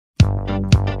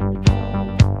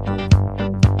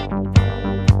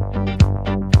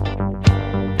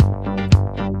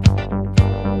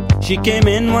She came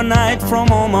in one night from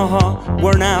Omaha,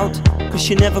 worn out, 'cause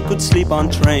she never could sleep on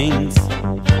trains.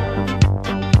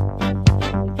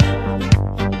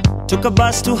 Took a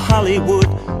bus to Hollywood,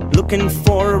 looking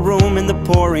for a room in the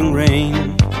pouring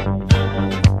rain.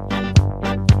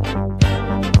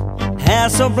 Hair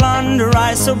so blonde, her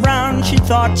eyes so brown, she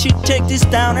thought she'd take this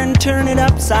down and turn it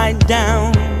upside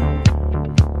down.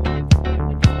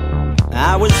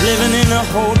 I was living in a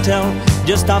hotel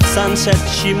just off Sunset,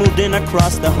 she moved in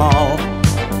across the hall.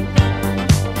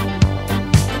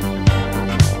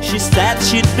 She said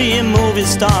she'd be a movie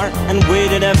star and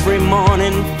waited every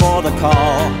morning for the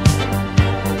call.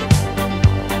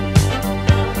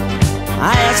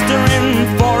 I asked her in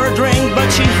for a drink, but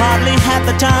she hardly had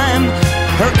the time.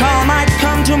 Her call might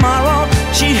come tomorrow,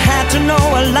 she had to know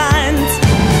her lines.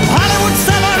 Hollywood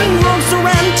 7 rooms to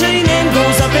rent, your name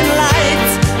goes up in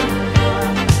lights.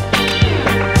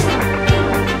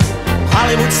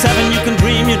 Hollywood 7, you can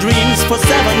dream your dreams for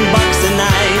 $7 a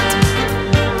night.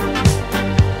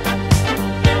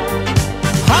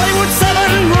 Hollywood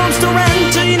 7 rooms to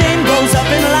rent, your name goes up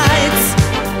in lights.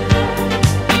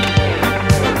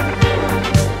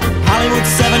 Hollywood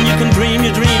 7, you can dream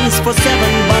your dreams for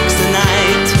 $7 a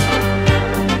night.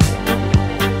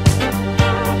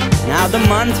 Now the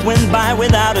month went by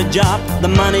without a job,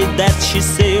 the money that she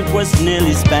saved was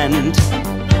nearly spent.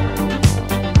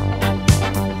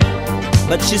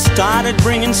 But she started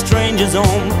bringing strangers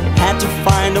home, had to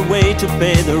find a way to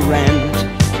pay the rent.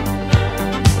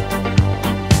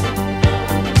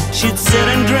 She'd sit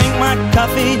and drink my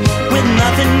coffee with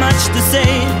nothing much to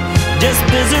say, just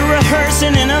busy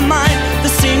rehearsing in her mind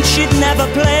the scene she'd never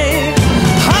play.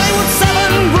 Hollywood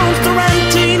 7 rooms to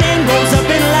rent, your name goes up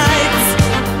in lights.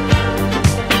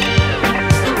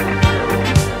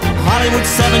 Hollywood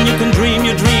 7, you can dream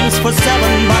your dreams for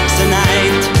 $7 a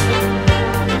night.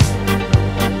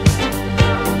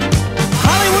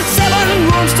 Hollywood 7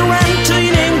 rooms to rent,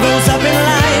 your name goes up in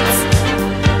lights.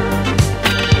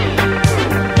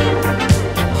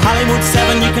 Hollywood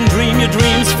 7, you can dream your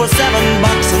dreams for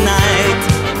 $7 a night.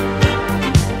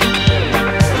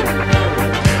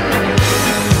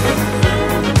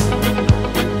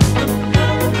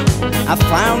 I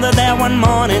found her there one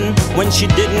morning when she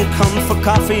didn't come for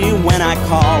coffee when I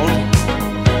called.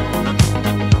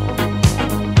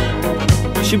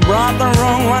 She brought the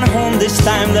wrong one home this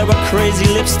time, there were crazy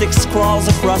lipstick scrawls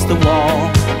across the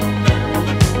wall.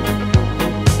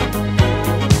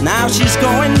 Now she's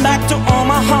going back to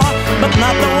Omaha, but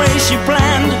not the way she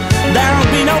planned.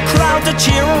 There'll be no crowd to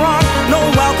cheer her on, no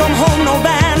welcome home, no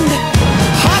band.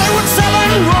 Hollywood 7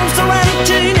 rooms to rent,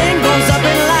 your name goes up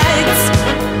in lights.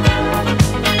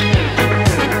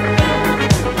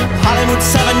 Hollywood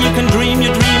 7, you can dream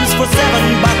your dreams for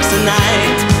 $7 a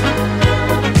night.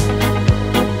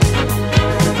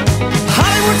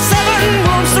 Hollywood 7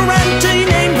 rooms to rent, your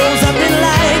name goes up in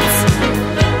lights.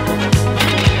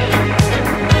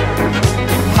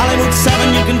 Hollywood 7,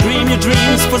 you can dream your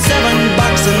dreams for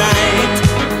 $7 a night.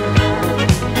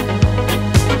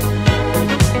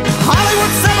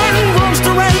 Hollywood 7 rooms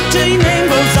to rent, your name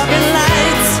goes up in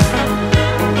lights.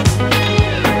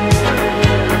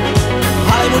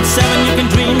 Hollywood 7, you can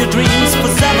dream your dreams for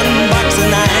 $7